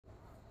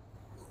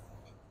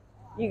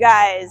You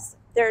guys,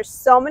 there's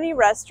so many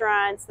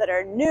restaurants that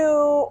are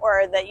new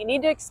or that you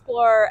need to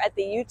explore at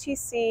the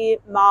UTC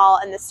mall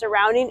and the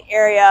surrounding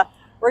area.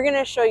 We're going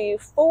to show you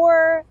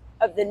 4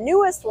 of the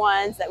newest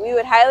ones that we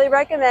would highly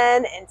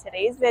recommend in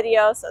today's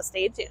video, so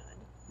stay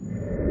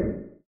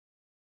tuned.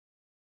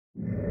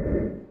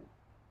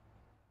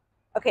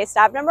 Okay,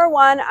 stop number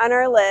 1 on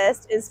our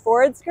list is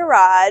Ford's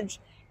Garage.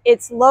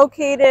 It's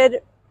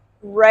located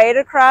right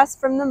across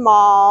from the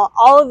mall.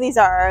 All of these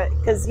are,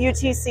 because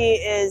UTC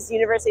is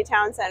University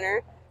Town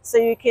Center, so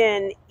you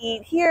can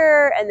eat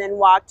here and then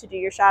walk to do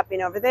your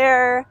shopping over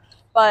there.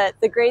 But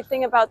the great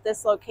thing about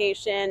this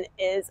location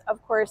is, of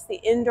course,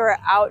 the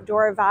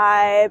indoor-outdoor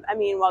vibe. I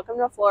mean, welcome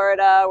to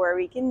Florida, where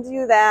we can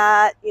do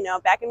that. You know,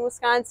 back in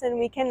Wisconsin,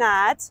 we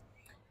cannot.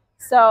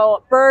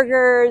 So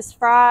burgers,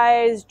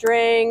 fries,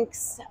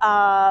 drinks,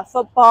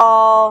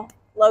 football,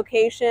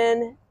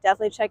 location,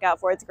 definitely check out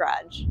Ford's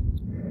Garage.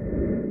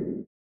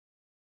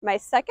 My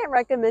second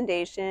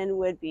recommendation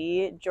would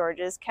be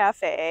George's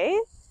Cafe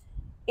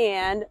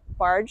and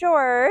Bar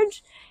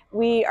George.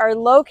 We are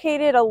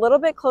located a little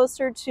bit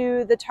closer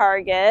to the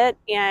Target,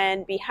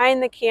 and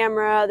behind the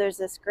camera there's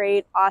this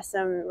great,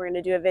 awesome, we're going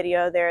to do a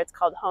video there. It's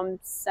called Home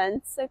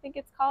Sense, I think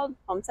it's called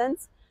Home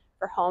Sense,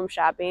 for home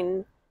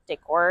shopping,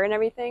 decor and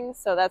everything.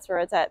 So that's where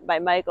it's at, by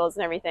Michael's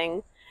and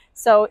everything.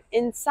 So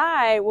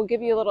inside, we'll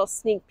give you a little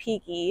sneak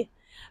peeky,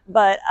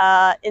 but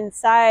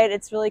inside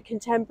it's really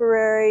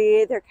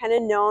contemporary. They're kind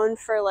of known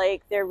for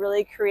like their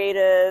really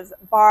creative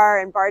bar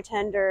and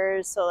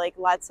bartenders, so like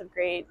lots of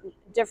great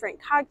different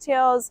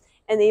cocktails,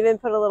 and they even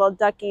put a little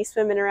ducky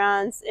swimming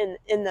around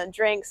in the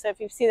drink. So if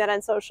you've seen that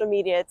on social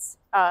media, it's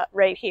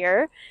right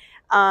here.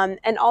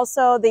 And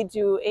also they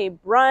do a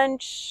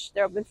brunch.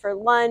 They're open for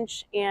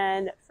lunch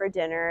and for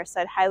dinner,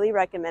 so I'd highly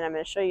recommend. I'm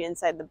going to show you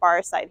inside the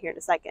bar side here in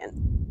a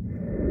second.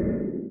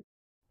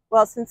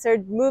 Well, since they're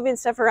moving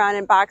stuff around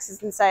in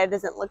boxes inside, it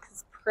doesn't look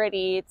as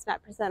pretty. It's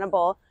not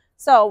presentable.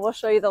 So we'll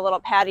show you the little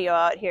patio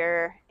out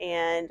here.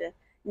 And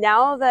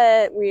now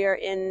that we are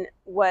in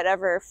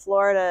whatever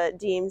Florida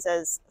deems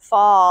as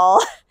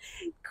fall,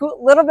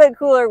 little bit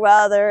cooler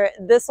weather,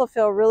 this will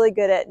feel really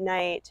good at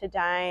night to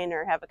dine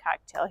or have a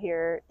cocktail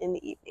here in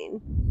the evening.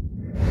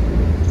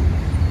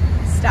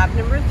 Stop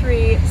number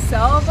 3,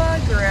 Selva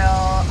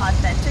Grill,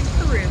 authentic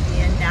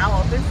Peruvian, now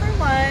open for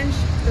lunch.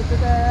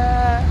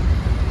 Da-da-da.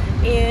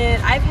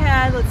 And I've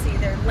had, let's see,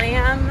 their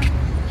lamb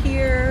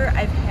here.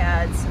 I've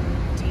had some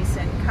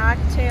decent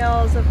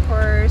cocktails, of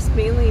course,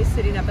 mainly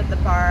sitting up at the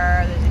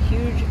bar. There's a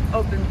huge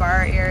open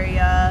bar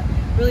area,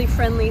 really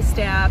friendly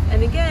staff,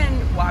 and again,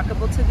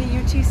 walkable to the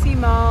UTC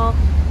mall.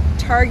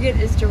 Target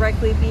is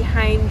directly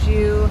behind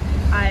you.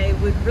 I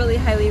would really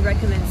highly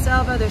recommend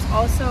Selva. There's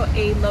also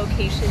a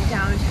location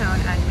downtown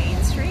on Main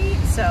Street,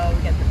 so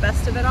we get the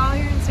best of it all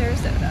here in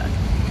Sarasota.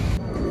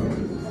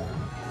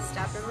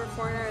 Stop number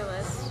 4 on our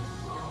list.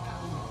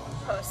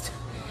 Post.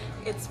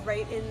 It's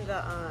right in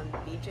the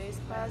BJ's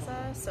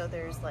Plaza, so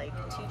there's like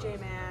TJ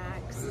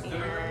Maxx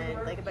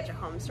and like a bunch of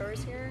home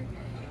stores here,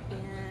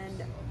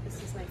 and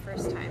this is my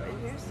first time in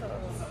here, so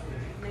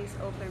nice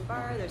open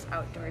bar. There's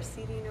outdoor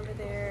seating over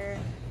there,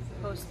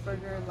 post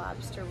burger,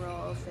 lobster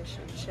roll, fish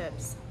and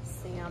chips,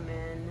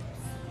 salmon,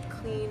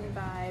 clean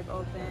vibe,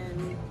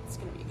 open. It's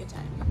gonna be a good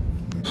time.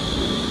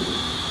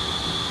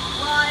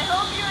 Well, I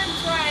hope you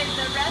enjoyed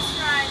the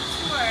restaurant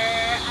tour.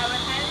 I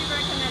would highly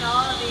recommend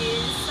all of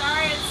these.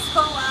 Sorry it's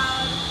so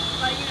loud,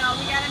 but you know,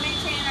 we gotta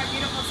maintain our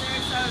beautiful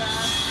Sarasota.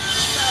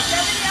 So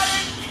if you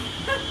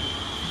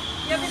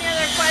have any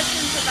other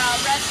questions about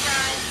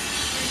restaurants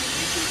in the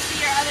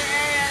UTC or other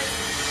areas,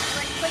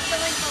 click the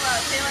link below,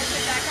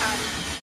 shaylatwit.com.